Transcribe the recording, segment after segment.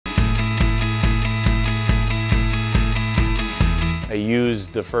I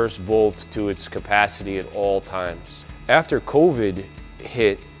used the first volt to its capacity at all times. After COVID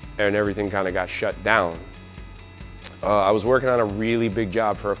hit and everything kind of got shut down, I was working on a really big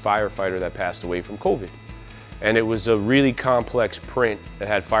job for a firefighter that passed away from COVID. And it was a really complex print that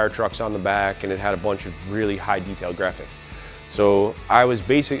had fire trucks on the back, and it had a bunch of really high detail graphics. So I was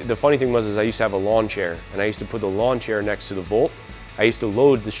the funny thing was I used to have a lawn chair, and I used to put the lawn chair next to the volt. I used to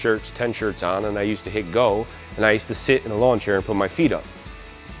load the shirts, 10 shirts on, and I used to hit go, and I used to sit in a lawn chair and put my feet up.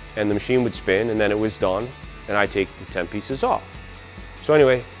 And the machine would spin, and then it was done, and I take the 10 pieces off. So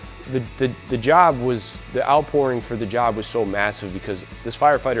anyway, the outpouring for the job was so massive because this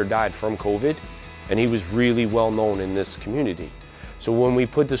firefighter died from COVID, and he was really well known in this community. So when we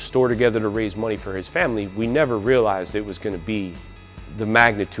put this store together to raise money for his family, we never realized it was going to be the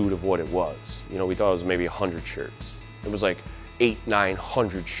magnitude of what it was. You know, we thought it was maybe 100 shirts. It was like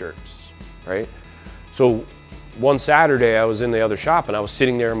 800-900 shirts, right? So one Saturday I was in the other shop and I was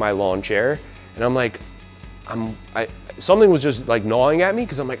sitting there in my lawn chair, and I'm like, something was just like gnawing at me,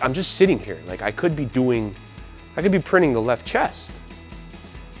 because I'm like, I'm just sitting here. Like I could be printing the left chest.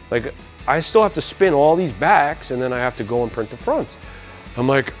 Like I still have to spin all these backs, and then I have to go and print the fronts. I'm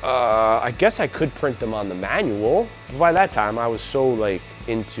like, I guess I could print them on the manual. But by that time I was so like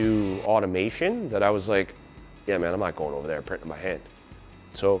into automation that I was like, yeah man, I'm not going over there printing by hand.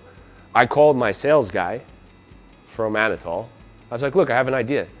 So I called my sales guy from Anatol. I was like, look, I have an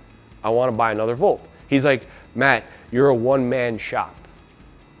idea. I want to buy another volt. He's like, Matt, you're a one-man shop.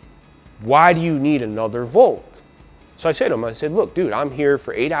 Why do you need another volt? So I said to him, I said, look, dude, I'm here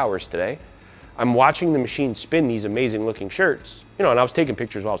for 8 hours today. I'm watching the machine spin these amazing looking shirts. You know, and I was taking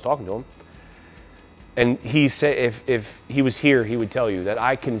pictures while I was talking to him. And he said if he was here, he would tell you that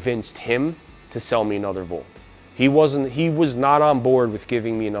I convinced him to sell me another volt. He was not on board with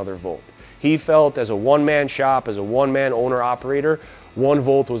giving me another volt. He felt as a one-man shop, as a one-man owner-operator, 1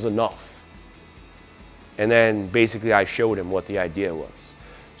 volt was enough. And then basically I showed him what the idea was.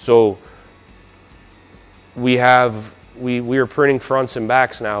 So we are printing fronts and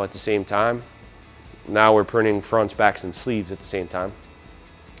backs now at the same time. Now we're printing fronts, backs, and sleeves at the same time.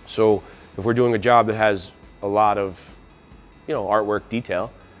 So if we're doing a job that has a lot of, you know, artwork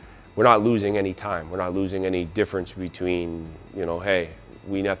detail, we're not losing any time. We're not losing any difference between, you know, hey,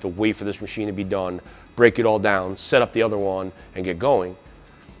 we have to wait for this machine to be done, break it all down, set up the other one, and get going.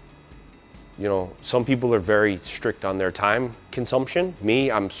 You know, some people are very strict on their time consumption.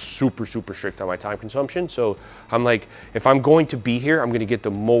 Me, I'm super, super strict on my time consumption. So I'm like, if I'm going to be here, I'm going to get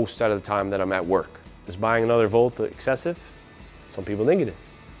the most out of the time that I'm at work. Is buying another volt excessive? Some people think it is.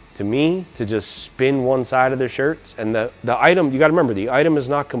 To me, to just spin one side of their shirts, and the item, you got to remember, the item is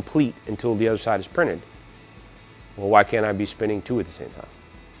not complete until the other side is printed. Well, why can't I be spinning 2 at the same time?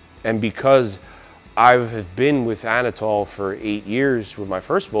 And because I have been with Anatol for 8 years with my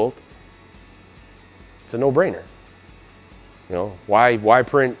first volt, it's a no-brainer. You know, why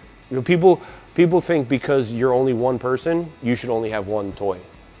print? You know, people think because you're only one person, you should only have one toy.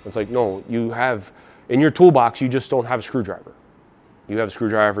 It's like, no, you have, in your toolbox, you just don't have a screwdriver. You have a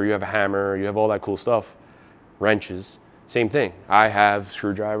screwdriver, you have a hammer, you have all that cool stuff. Wrenches, same thing. I have a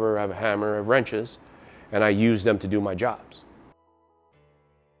screwdriver, I have a hammer, I have wrenches, and I use them to do my jobs.